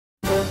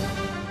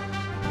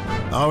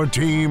Our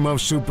team of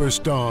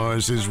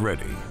superstars is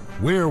ready.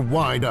 We're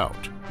wide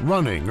out,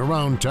 running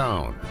around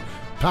town,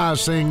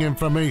 passing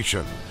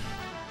information,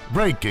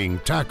 breaking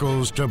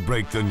tackles to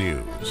break the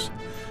news.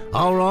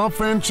 Our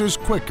offense is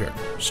quicker,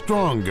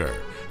 stronger,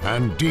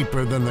 and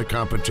deeper than the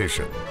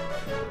competition.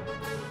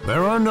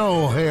 There are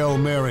no Hail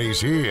Marys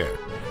here.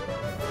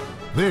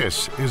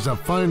 This is a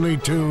finely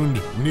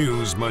tuned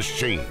news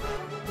machine.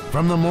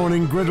 From the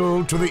morning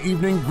griddle to the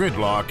evening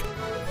gridlock,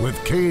 with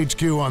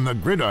KHQ on the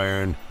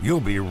gridiron, you'll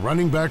be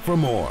running back for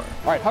more. All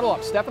right, huddle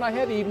up. Steph and I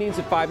have evenings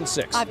at 5 and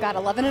 6. I've got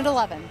 11 and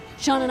 11.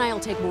 Sean and I will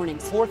take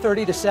mornings.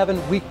 4:30 to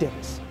 7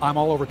 weekdays. I'm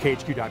all over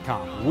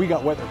KHQ.com. We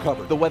got weather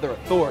covered. The Weather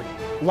Authority.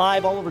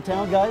 Live all over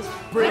town, guys.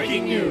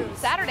 Breaking news.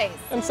 Saturdays.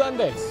 And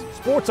Sundays.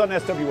 Sports on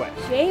SWA.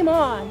 Shame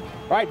on.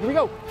 All right, here we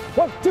go.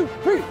 1, 2,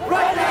 3.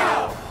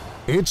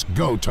 It's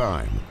go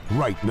time,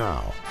 right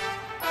now.